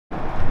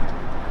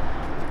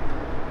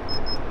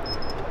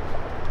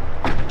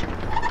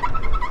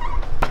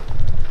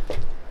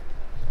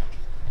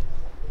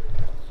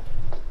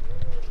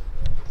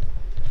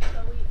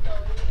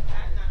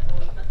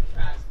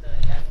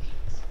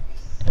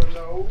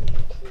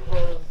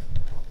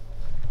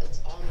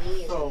It's all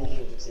me as the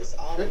muse. It's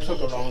all me. It took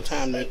a long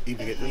time to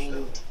even get this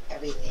done.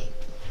 Everything.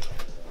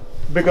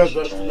 Because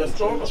the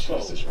store was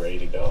closed. She was ready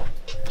to go.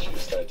 She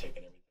just started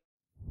taking everything.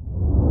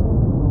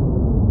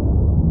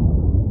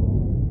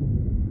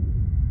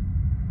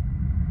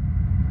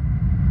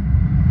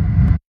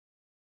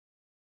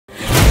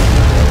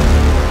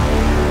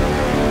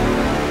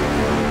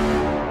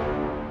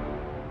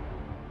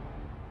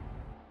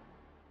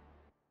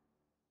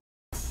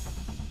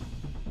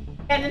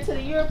 And into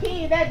the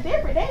Europeans, that's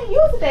different. They ain't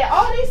used to that.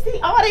 All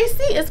they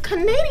see is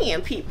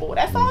Canadian people.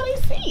 That's all they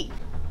see.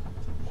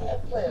 I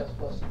had plans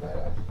for us, man.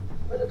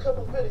 I made a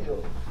couple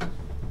videos.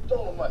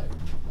 Dolomite.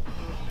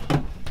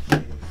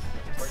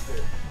 Right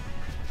there.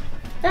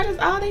 That is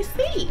all they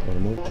see.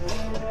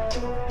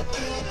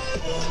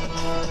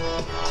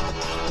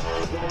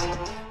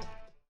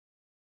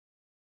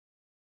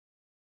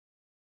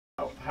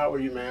 How are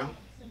you, ma'am?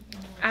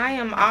 I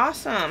am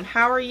awesome.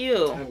 How are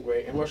you? I'm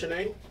great. And what's your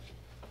name?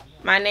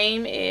 My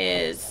name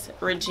is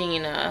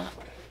Regina.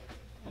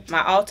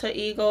 My alter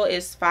ego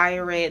is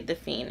Fiar the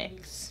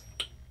Phoenix.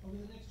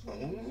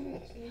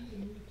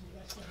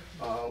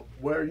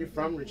 Where are you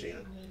from,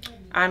 Regina?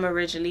 I'm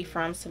originally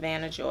from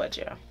Savannah,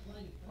 Georgia.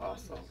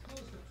 Awesome.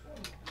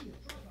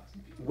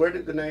 Where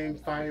did the name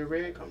Fiar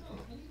Red come from?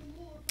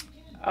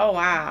 Oh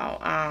wow.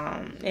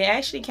 It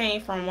actually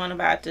came from one of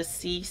our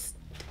deceased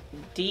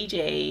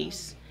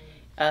DJs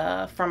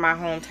from my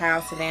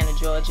hometown, Savannah,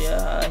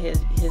 Georgia.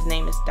 His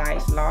name is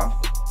Dice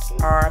Law.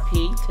 RIP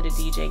to the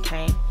DJ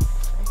Kane.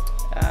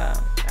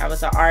 I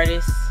was an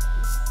artist,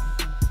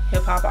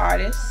 hip hop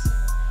artist,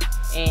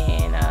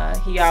 and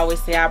he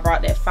always say I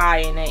brought that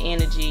fire and that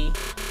energy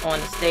on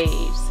the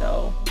stage.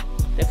 So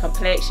the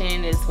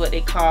complexion is what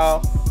they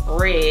call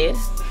red.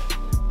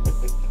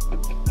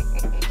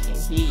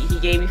 He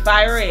gave me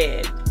Fiar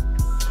Red.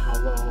 How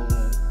long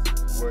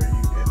were you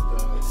in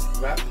the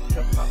rap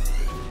hip hop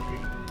industry?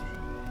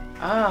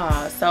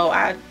 So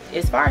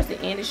as far as the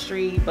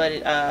industry,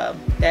 but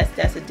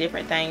that's a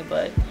different thing.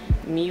 But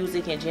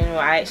music in general,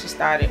 I actually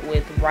started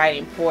with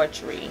writing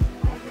poetry,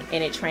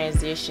 and it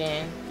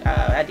transitioned.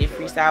 I did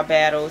freestyle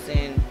battles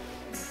in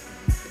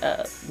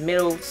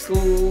middle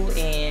school,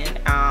 and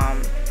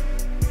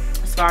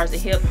as far as the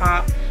hip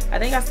hop, I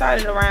think I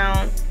started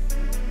around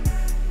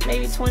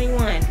maybe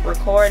 21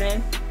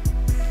 recording,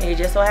 and it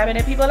just so happened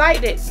that people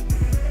liked it.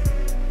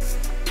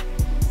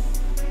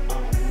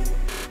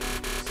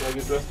 So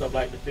you dressed up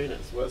like the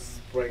Phoenix. What's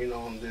bringing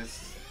on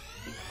this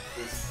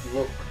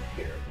look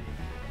here?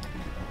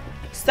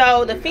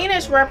 So the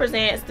Phoenix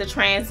represents the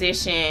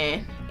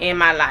transition in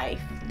my life.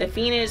 The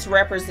Phoenix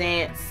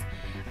represents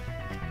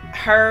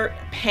hurt,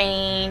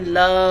 pain,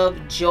 love,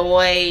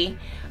 joy,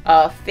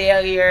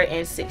 failure,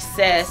 and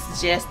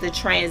success. Just the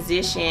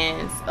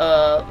transitions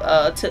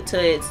of to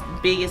its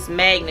biggest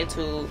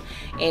magnitude,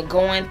 and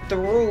going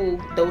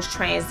through those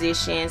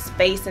transitions,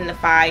 facing the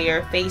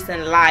fire,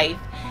 facing life,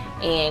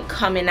 and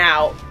coming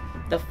out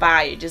the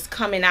fire, just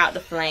coming out the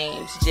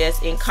flames,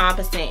 just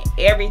encompassing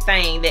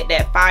everything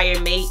that fire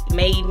made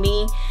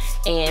me,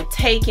 and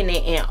taking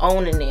it and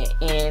owning it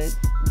and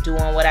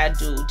doing what I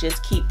do.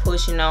 Just keep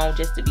pushing on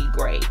just to be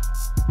great.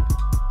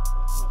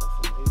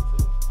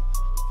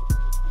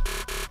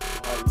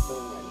 How are you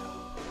feeling right now?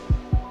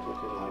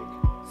 Looking like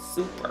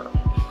Super.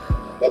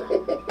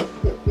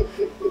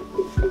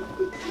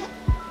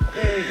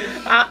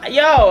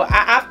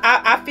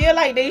 I feel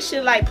like they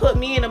should like put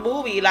me in a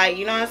movie, like,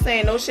 you know what I'm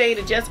saying? No shade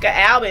to Jessica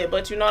Alba,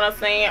 but you know what I'm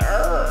saying?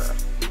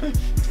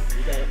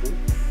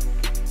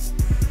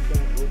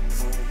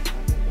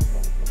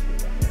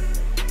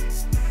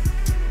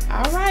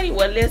 Alright,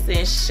 well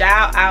listen,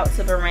 shout out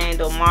to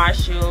Verando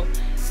Marshall,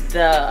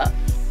 the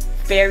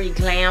Fairy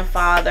Glam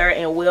Father,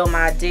 and Will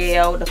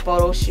Mydell. The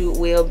photo shoot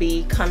will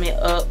be coming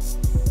up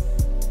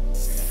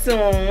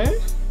soon.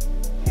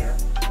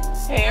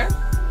 Hair.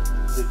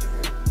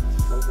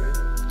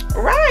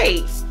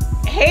 Right.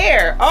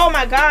 Hair. Oh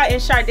my God. And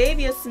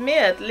Shardavia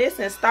Smith.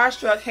 Listen,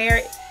 Starstruck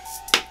Hair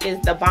is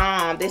the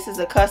bomb. This is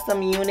a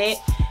custom unit,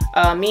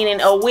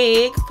 meaning a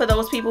wig, for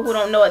those people who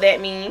don't know what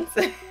that means.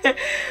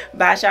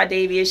 By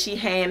Shardavia. She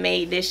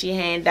handmade this. She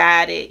hand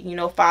dyed it. You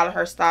know, follow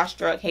her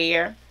Starstruck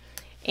Hair.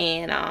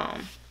 And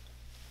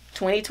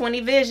 2020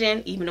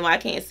 vision, even though I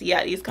can't see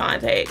out these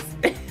contacts.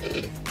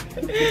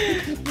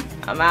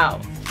 I'm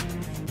out.